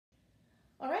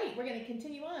All right, we're going to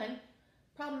continue on.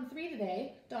 Problem 3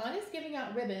 today. Don is giving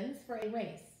out ribbons for a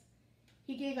race.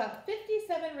 He gave out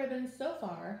 57 ribbons so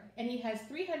far, and he has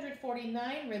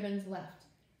 349 ribbons left.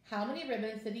 How many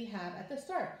ribbons did he have at the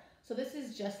start? So this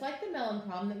is just like the melon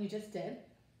problem that you just did,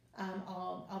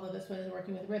 although this one is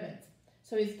working with ribbons.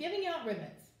 So he's giving out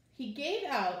ribbons. He gave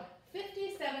out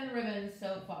 57 ribbons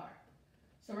so far.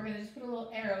 So we're going to just put a little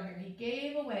arrow here. He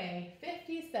gave away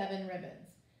 57 ribbons.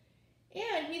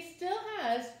 And he still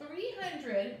has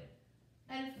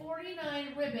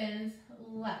 349 ribbons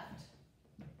left.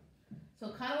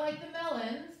 So kind of like the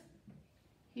melons,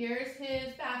 here's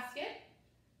his basket.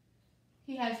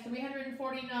 He has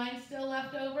 349 still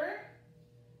left over.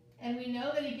 And we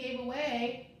know that he gave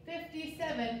away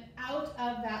 57 out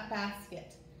of that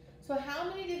basket. So how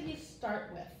many did he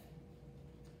start with?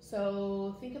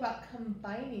 So think about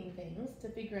combining things to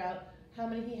figure out how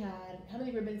many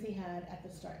ribbons he had at the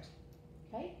start.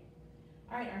 Okay?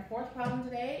 All right, our fourth problem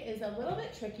today is a little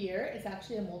bit trickier. It's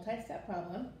actually a multi-step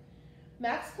problem.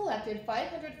 Max collected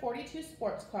 542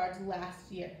 sports cards last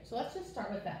year. So let's just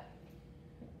start with that.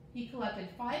 He collected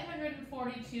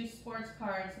 542 sports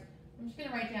cards. I'm just going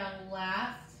to write down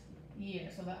last year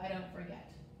so that I don't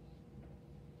forget.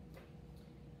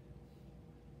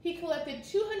 He collected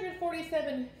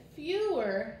 247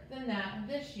 fewer than that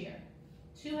this year.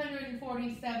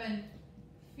 247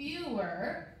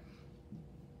 fewer,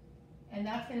 and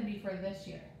that's going to be for this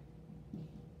year.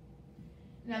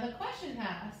 Now the question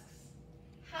asks,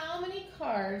 how many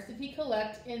cards did he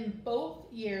collect in both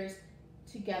years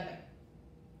together?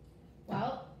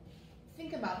 Well,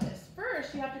 think about this.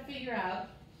 First, you have to figure out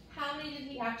how many did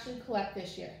he actually collect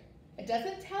this year. It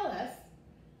doesn't tell us,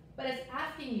 but it's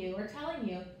asking you or telling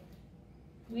you,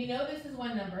 we know this is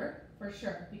one number for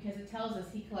sure because it tells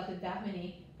us he collected that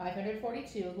many,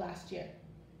 542 last year.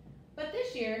 But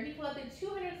this year, he collected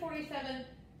 247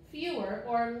 fewer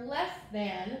or less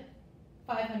than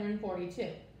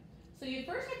 542. So you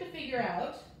first have to figure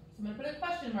out, so I'm going to put a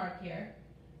question mark here,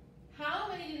 how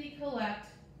many did he collect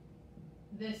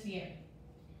this year?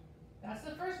 That's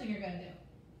the first thing you're going to do.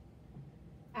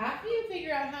 After you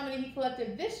figure out how many he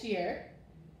collected this year,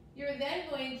 you're then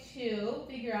going to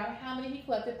figure out how many he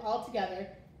collected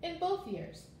altogether in both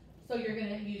years. So you're going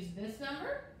to use this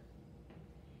number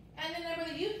and the number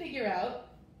that you figure out,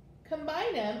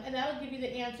 combine them, and that'll give you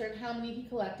the answer of how many he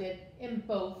collected in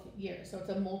both years. So it's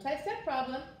a multi-step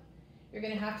problem. You're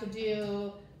going to have to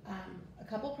do a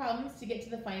couple problems to get to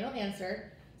the final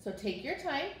answer. So take your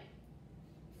time,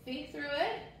 think through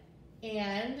it,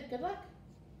 and good luck.